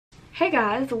Hey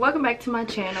guys, welcome back to my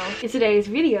channel. In today's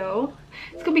video,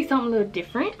 it's gonna be something a little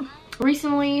different.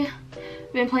 Recently,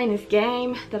 I've been playing this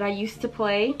game that I used to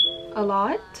play a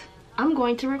lot. I'm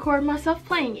going to record myself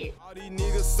playing it. All these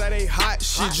niggas say they hot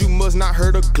shit, you must not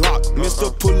heard a Glock.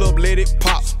 Mr. Pull up, let it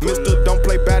pop. Mr. Don't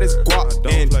play bad as guap.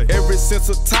 And ever since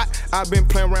a tot, I've been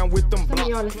playing around with them blocks.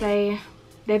 Some of y'all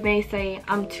they may say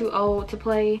I'm too old to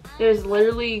play. There's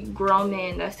literally grown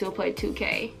men that still play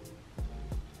 2K.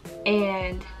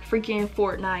 And freaking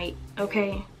Fortnite,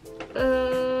 okay?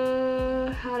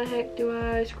 How the heck do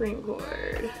I screen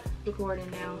record? Recording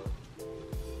now.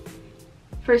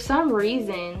 For some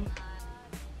reason,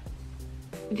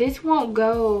 this won't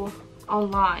go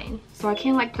online. So I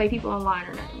can't like play people online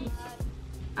or nothing.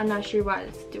 I'm not sure why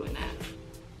it's doing that.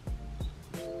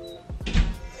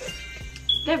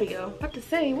 There we go. About to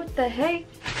say, what the heck?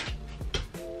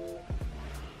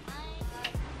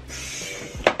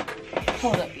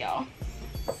 Hold up, y'all.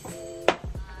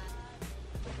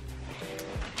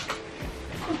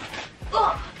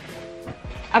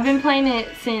 I've been playing it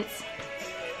since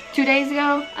 2 days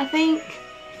ago, I think.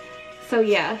 So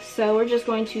yeah, so we're just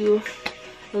going to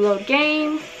load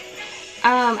game.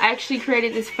 I actually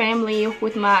created this family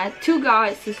with my 2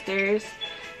 god sisters,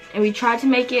 and we tried to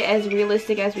make it as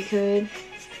realistic as we could,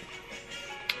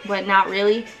 but not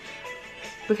really,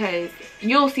 because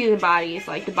you'll see the bodies,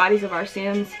 like the bodies of our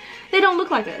Sims. They don't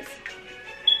look like us.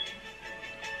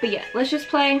 But yeah, let's just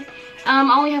play. I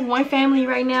only have 1 family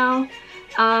right now.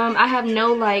 I have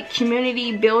no like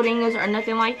community buildings or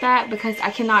nothing like that because I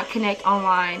cannot connect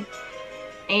online.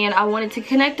 And I wanted to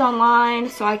connect online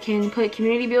so I can put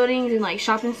community buildings and like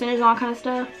shopping centers and all kind of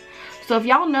stuff. So if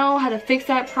y'all know how to fix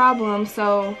that problem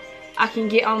so I can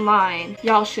get online,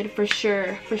 y'all should for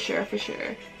sure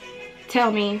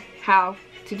tell me how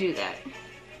to do that.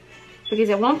 Because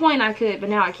at one point I could, but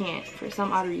now I can't for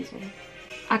some odd reason.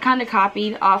 I kind of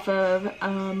copied off of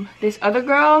this other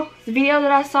girl's video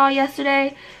that I saw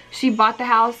yesterday. She bought the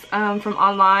house from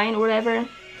online or whatever,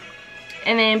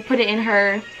 and then put it in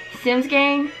her Sims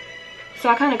game. So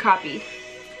I kind of copied.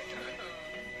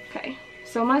 Okay,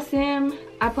 so my Sim,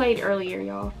 I played earlier,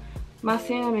 y'all. My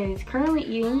Sim is currently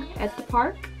eating at the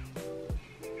park,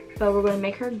 but we're going to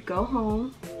make her go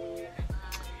home.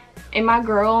 And my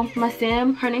girl, my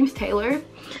Sim, her name's Taylor.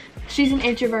 She's an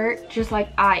introvert, just like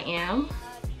I am.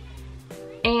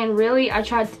 And really, I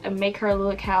tried to make her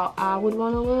look how I would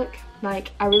want to look.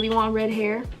 Like, I really want red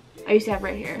hair. I used to have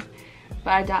red hair,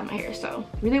 but I dyed my hair, so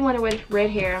really wanted red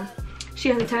hair. She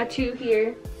has a tattoo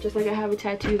here, just like I have a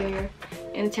tattoo there,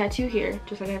 and a tattoo here,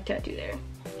 just like I have a tattoo there.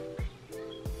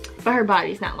 But her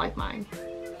body's not like mine,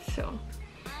 so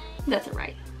that's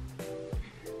alright.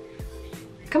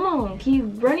 Come on, can you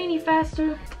run any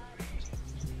faster?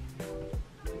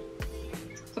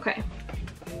 Okay.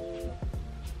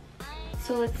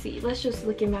 So let's see, let's just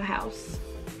look in my house.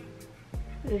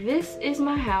 This is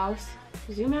my house.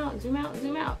 Zoom out, zoom out,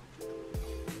 zoom out.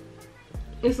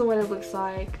 This is what it looks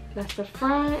like. That's the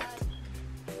front.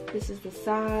 This is the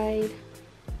side.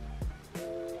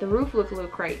 The roof looks a little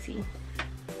crazy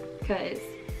because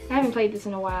I haven't played this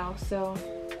in a while. So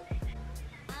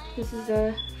this is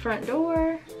the front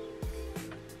door.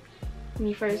 When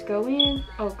you first go in,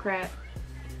 oh crap.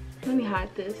 Let me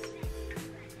hide this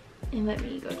and let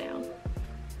me go down.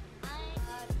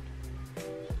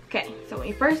 Okay, so when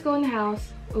you first go in the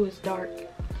house, oh, it's dark,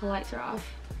 the lights are off.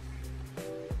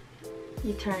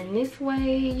 You turn this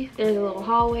way, there's a little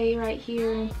hallway right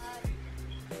here.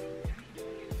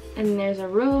 And there's a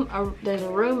room, there's a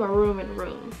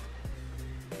room.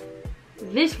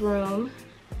 This room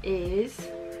is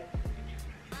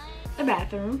a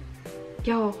bathroom.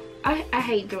 Yo, I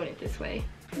hate doing it this way.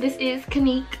 This is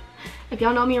Kenique. If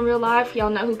y'all know me in real life, y'all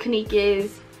know who Kenique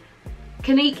is.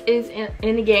 Kenique is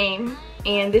in the game,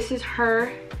 and this is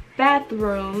her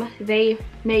bathroom. They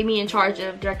made me in charge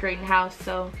of decorating the house,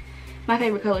 so my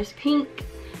favorite color is pink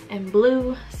and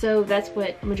blue, so that's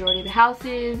what majority of the house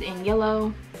is, and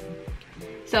yellow.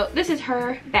 So this is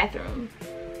her bathroom.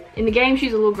 In the game,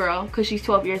 she's a little girl because she's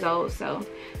 12 years old, so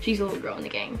she's a little girl in the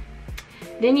game.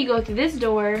 Then you go through this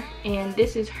door, and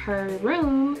this is her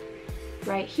room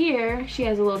right here. She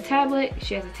has a little tablet.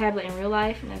 She has a tablet in real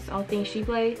life, and that's the only thing she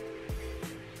plays.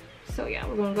 So yeah,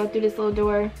 we're gonna go through this little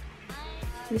door.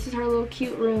 This is her little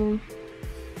cute room.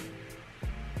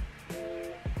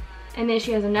 And then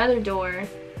she has another door,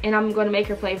 and I'm gonna make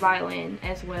her play violin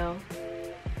as well.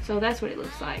 So that's what it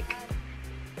looks like.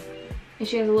 And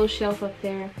she has a little shelf up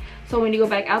there. So when you go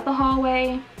back out the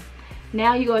hallway,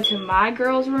 now you go to my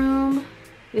girl's room.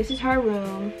 This is her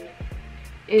room.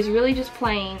 It's really just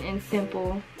plain and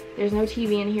simple. There's no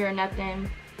TV in here or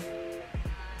nothing.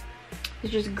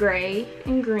 It's just gray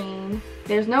and green.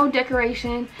 There's no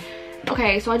decoration.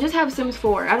 Okay, so I just have Sims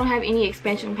 4. I don't have any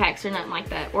expansion packs or nothing like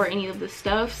that, or any of the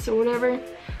stuffs or whatever.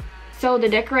 So the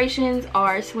decorations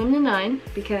are slim to none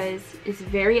because it's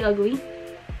very ugly.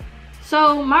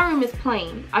 So my room is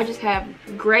plain. I just have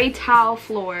gray tile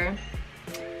floor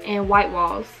and white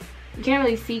walls. You can't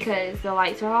really see because the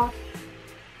lights are off.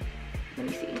 Let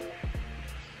me see.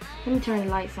 Let me turn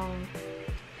the lights on.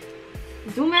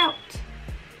 Zoom out.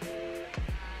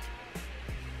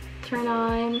 Turn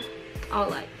on all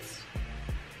lights.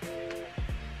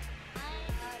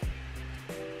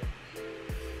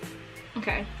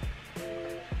 Okay.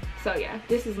 So yeah,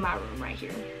 this is my room right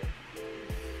here.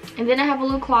 And then I have a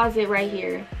little closet right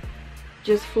here,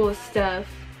 just full of stuff.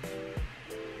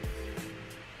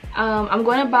 I'm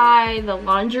going to buy the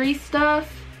laundry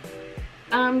stuff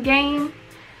game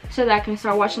so that I can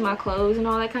start washing my clothes and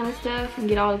all that kind of stuff and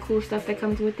get all the cool stuff that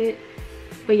comes with it.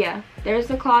 But yeah, there's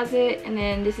the closet, and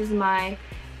then this is my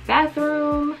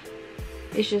bathroom.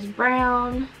 It's just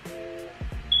brown.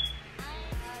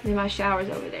 Then my shower's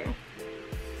over there.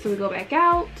 So we go back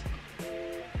out.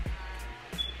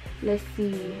 Let's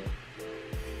see.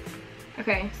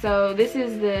 Okay, so this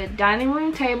is the dining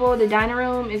room table. The dining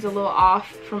room is a little off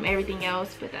from everything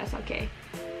else, but that's okay.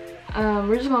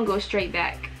 We're just gonna go straight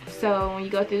back. So when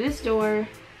you go through this door,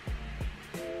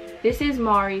 this is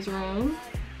Mari's room.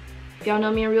 If y'all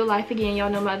know me in real life, again,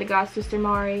 y'all know my other god sister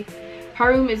Mari. Her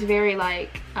room is very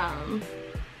like,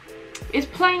 it's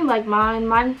plain like mine.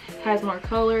 Mine has more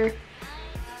color,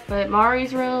 but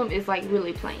Mari's room is like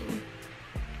really plain.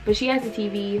 But she has a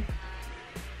TV,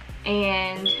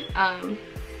 and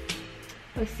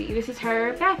let's see, this is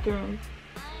her bathroom.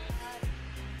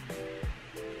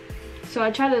 So I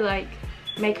try to like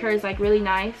make hers like really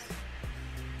nice.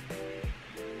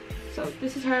 So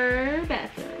this is her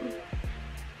bathroom,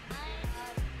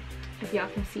 if y'all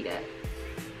can see that,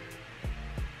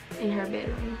 in her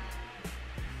bedroom.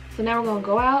 So now we're gonna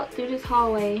go out through this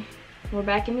hallway. We're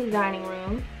back in the dining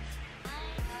room.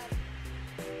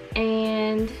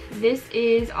 And this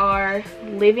is our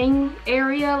living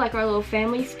area, like our little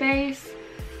family space.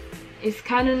 It's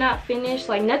kind of not finished,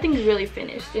 like nothing's really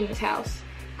finished in this house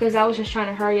because I was just trying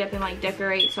to hurry up and like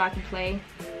decorate so I can play.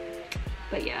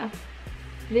 But yeah,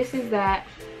 this is that.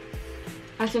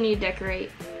 I still need to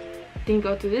decorate. Then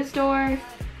go through this door,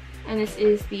 and this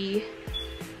is the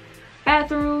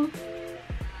bathroom.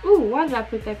 Ooh, why did I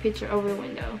put that picture over the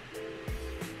window?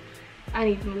 I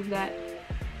need to move that.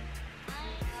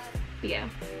 But yeah,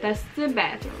 that's the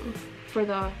bathroom for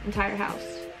the entire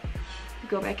house.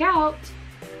 Go back out,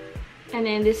 and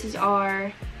then this is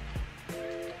our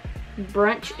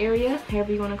brunch area,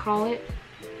 however you want to call it.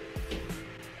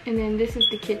 And then this is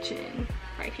the kitchen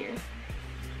right here.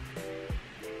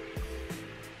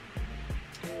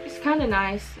 It's kind of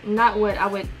nice, not what I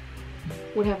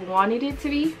would have wanted it to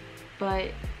be, but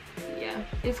yeah,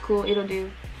 it's cool, it'll do.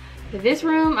 But this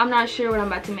room, I'm not sure what I'm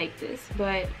about to make this,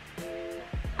 but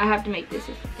I have to make this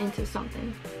into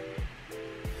something.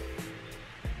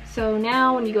 So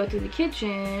now when you go through the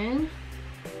kitchen,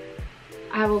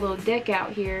 I have a little deck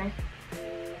out here,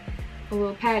 a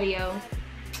little patio.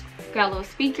 Got a little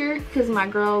speaker because my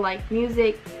girl likes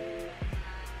music.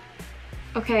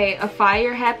 Okay, a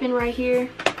fire happened right here.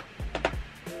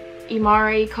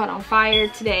 Imari caught on fire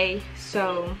today,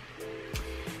 so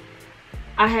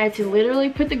I had to literally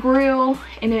put the grill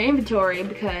in their inventory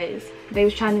because they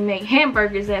was trying to make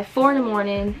hamburgers at 4 in the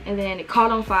morning, and then it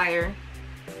caught on fire.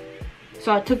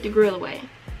 So I took the grill away.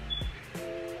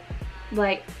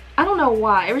 Like, I don't know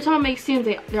why. Every time I make Sims,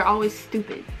 they're always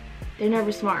stupid. They're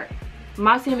never smart.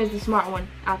 My Sim is the smart one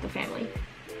out the family.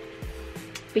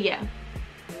 But yeah,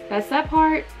 that's that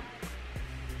part.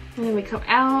 And then we come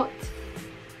out.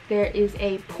 There is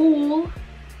a pool.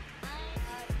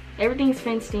 Everything's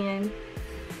fenced in.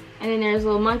 And then there's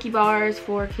little monkey bars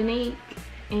for Kenique,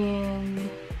 and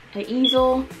an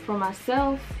easel for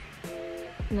myself,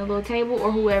 and a little table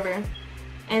or whoever,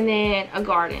 and then a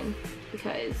garden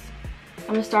because I'm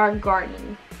gonna start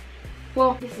gardening.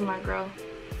 Well, this is my girl.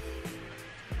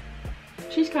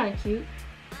 She's kind of cute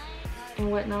and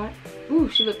whatnot. Ooh,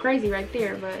 she looked crazy right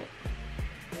there, but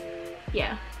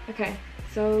yeah. Okay,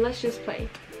 so let's just play.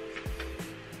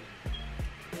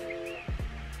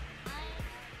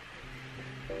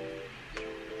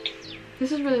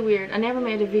 This is really weird. I never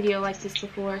made a video like this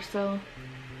before, so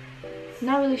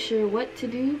not really sure what to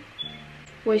do.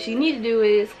 What you need to do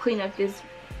is clean up this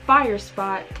fire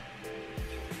spot.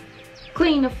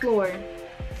 Clean the floor.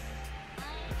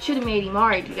 Should have made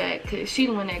Imari do that because she's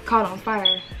the one that caught on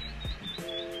fire.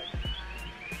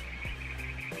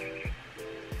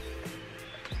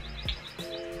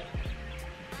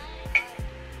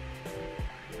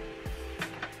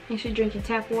 And she's drinking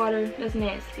tap water. That's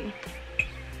nasty.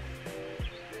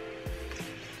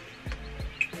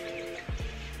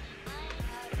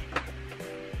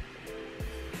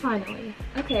 Finally.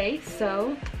 Okay,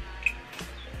 so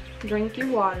drink your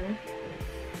water.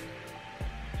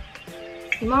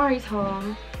 Imari's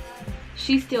home.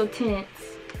 She's still tense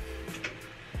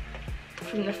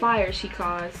from the fire she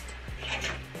caused.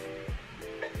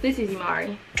 This is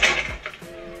Imari.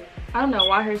 I don't know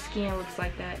why her skin looks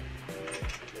like that.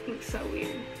 It looks so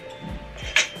weird.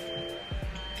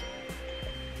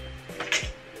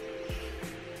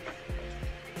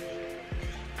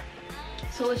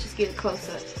 So let's just get a close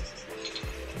up.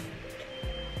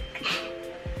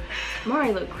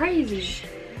 Imari look crazy.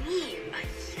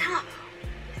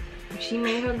 She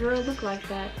made her girl look like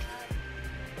that.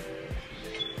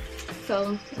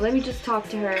 So let me just talk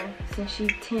to her since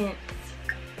she's tense.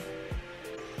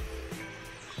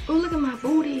 Oh, look at my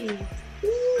booty.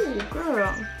 Ooh,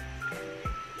 girl.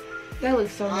 That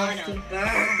looks so nasty.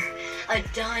 A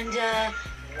dunda,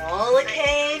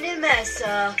 Mollicane and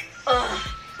Mesa. Ugh.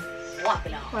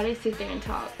 Why they sit there and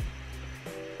talk?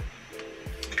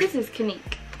 This is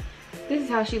Kenique. This is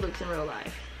how she looks in real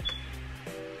life.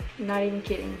 Not even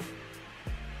kidding.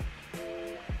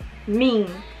 Mean.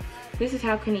 This is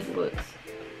how Kenique looks.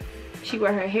 She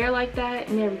wear her hair like that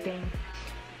and everything.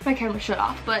 My camera shut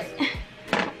off, but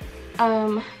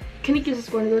Kenique is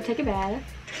just going to go take a bath.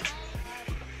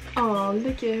 Oh,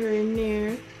 look at her in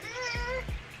there.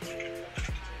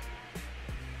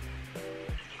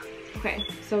 Okay,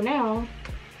 so now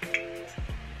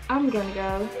I'm gonna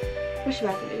go. What's she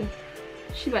about to do?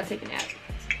 She's about to take a nap.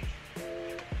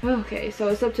 Okay, so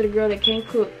it's up to the girl that can't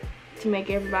cook to make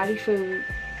everybody food.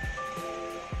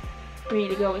 We need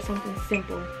to go with something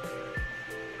simple.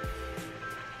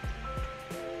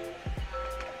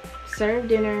 Serve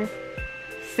dinner,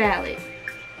 salad.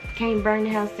 Can't burn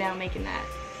the house down making that.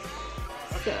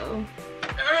 So.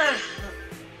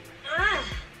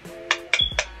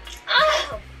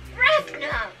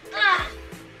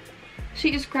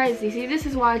 She is crazy. See, this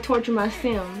is why I torture my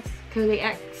Sims, because they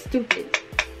act stupid.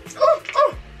 Oh,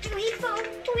 oh,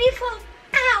 Dweefo,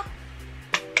 ow.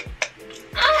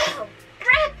 Oh,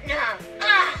 Rapna,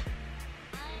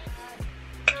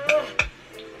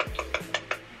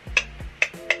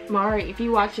 Mari, if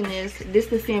you watching this is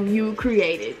the Sim you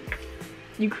created.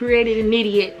 You created an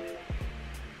idiot.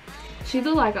 She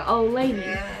look like an old lady.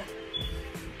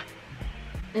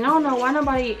 And I don't know why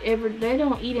nobody ever, they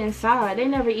don't eat inside. They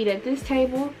never eat at this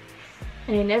table,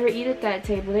 and they never eat at that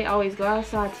table. They always go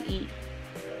outside to eat.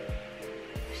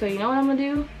 So you know what I'm gonna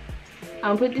do?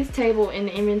 I'm gonna put this table in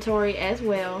the inventory as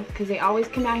well, because they always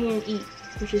come out here and eat,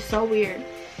 which is so weird.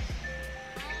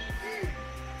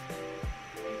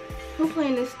 Who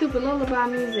playing this stupid lullaby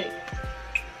music?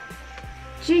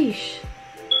 Jeesh.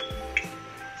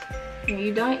 When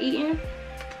you done eating,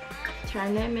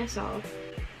 turn that mess off.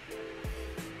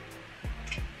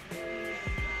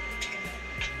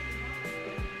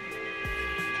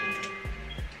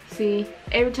 See,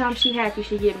 every time she happy,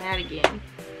 she get mad again.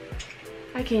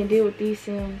 I can't deal with these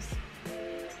Sims.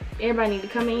 Everybody need to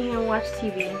come in here and watch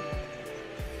TV.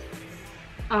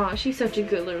 Oh, she's such a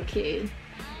good little kid.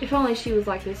 If only she was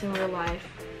like this in real life.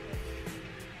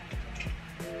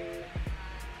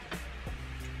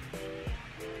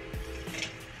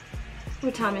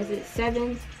 What time is it?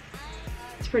 7?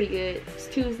 It's pretty good. It's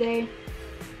Tuesday.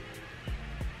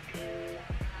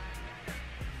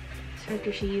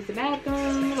 After she used the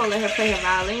bathroom, we'll let her play her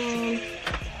violin,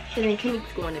 and then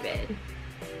Kenique's going to bed.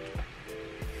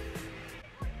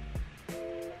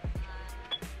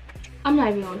 I'm not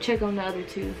even gonna check on the other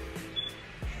two.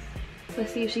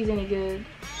 Let's see if she's any good.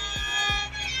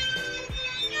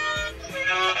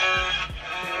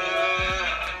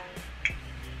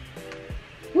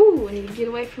 Woo, I need to get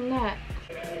away from that.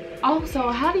 Also,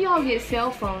 how do y'all get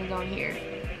cell phones on here?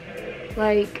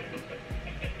 Like,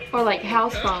 or like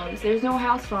house phones. There's no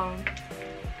house phone.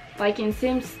 Like in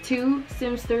Sims 2,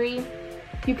 Sims 3,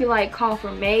 you could like call for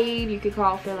maid, you could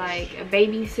call for like a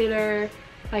babysitter,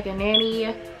 like a nanny.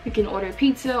 You can order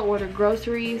pizza, order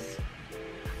groceries.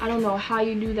 I don't know how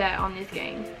you do that on this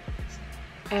game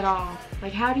at all.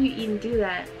 Like, how do you even do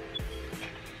that?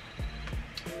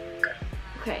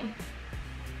 Okay,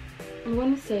 I'm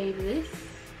going to save this.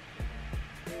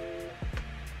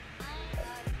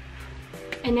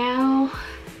 And now,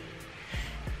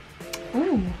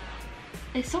 ooh,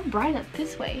 it's so bright up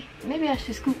this way. Maybe I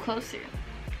should scoot closer.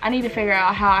 I need to figure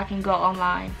out how I can go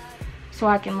online so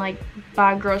I can like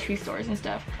buy grocery stores and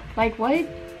stuff. Like what?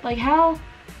 Like how?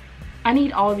 I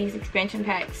need all these expansion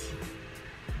packs.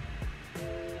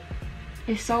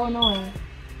 It's so annoying.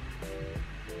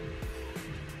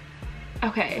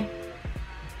 Okay,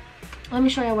 let me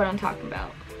show you what I'm talking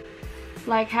about.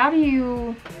 Like, how do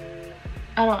you,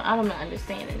 I'm not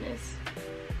understanding this.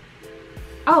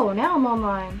 Oh, now I'm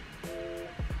online.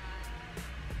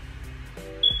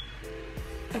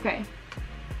 Okay,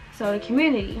 so the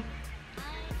community.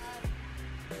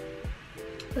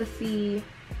 Let's see,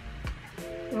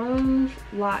 rooms,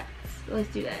 lots. Let's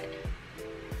do that.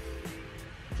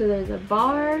 So there's a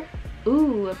bar.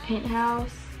 Ooh, a penthouse.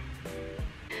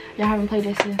 Y'all haven't played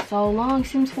this in so long.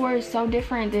 Sims 4 is so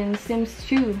different than Sims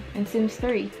 2 and Sims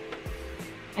 3.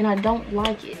 And I don't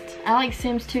like it. I like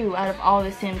Sims 2 out of all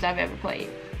the Sims I've ever played.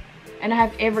 And I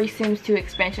have every Sims 2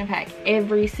 expansion pack.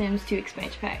 Every Sims 2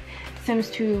 expansion pack. Sims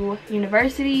 2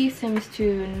 University, Sims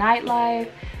 2 Nightlife,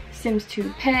 Sims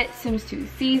 2 Pet, Sims 2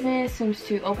 Season, Sims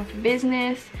 2 Open for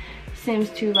Business, Sims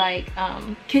 2 like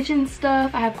kitchen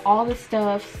stuff. I have all the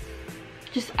stuff.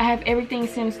 Just, I have everything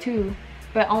Sims 2,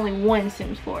 but only one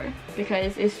Sims 4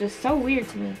 because it's just so weird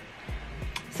to me.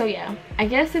 So yeah, I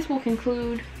guess this will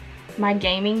conclude my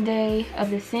gaming day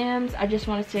of The Sims. I just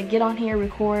wanted to get on here,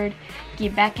 record,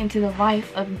 get back into the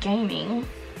life of gaming.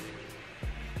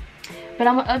 But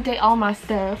I'm gonna update all my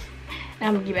stuff and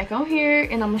I'm gonna get back on here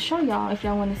and I'm gonna show y'all if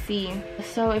y'all want to see.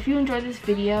 So if you enjoyed this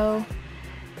video,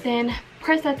 then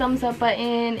press that thumbs up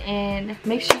button and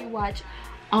make sure you watch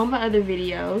all my other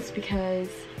videos because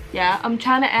yeah, I'm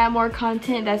trying to add more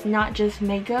content that's not just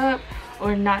makeup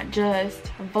or not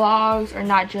just vlogs or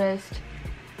not just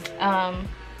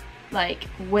like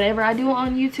whatever I do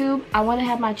on YouTube. I want to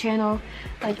have my channel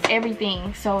like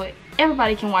everything so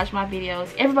everybody can watch my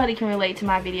videos, everybody can relate to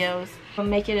my videos. I'll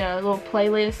make it a little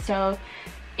playlist, so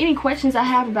any questions I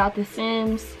have about The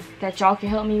Sims that y'all can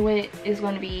help me with is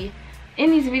going to be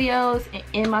in these videos and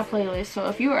in my playlist. So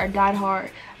if you are a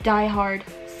die-hard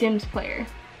Sims player,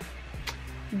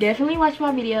 definitely watch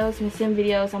my videos, my Sim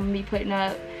videos I'm gonna be putting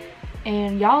up,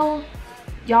 and y'all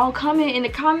comment in the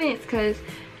comments because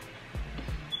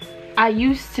I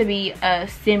used to be a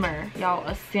simmer, y'all,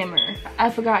 a simmer.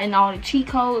 I've forgotten all the cheat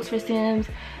codes for Sims.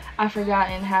 I've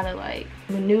forgotten how to like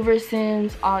maneuver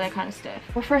Sims, all that kind of stuff.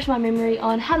 Refresh my memory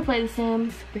on how to play The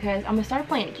Sims because I'm gonna start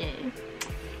playing again.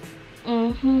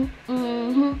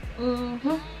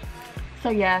 So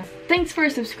yeah, thanks for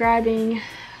subscribing.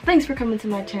 Thanks for coming to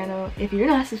my channel. If you're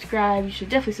not subscribed, you should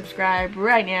definitely subscribe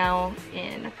right now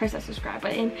and press that subscribe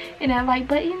button and that like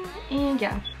button. And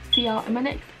yeah, see y'all in my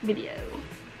next video.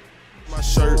 My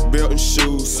shirt, belt, and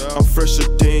shoes, I'm fresher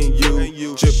than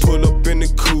you. Just pull up in the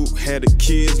coupe, had the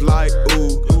kids like,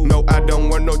 ooh. No, I don't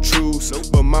want no truce,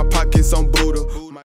 but my pockets on Buddha.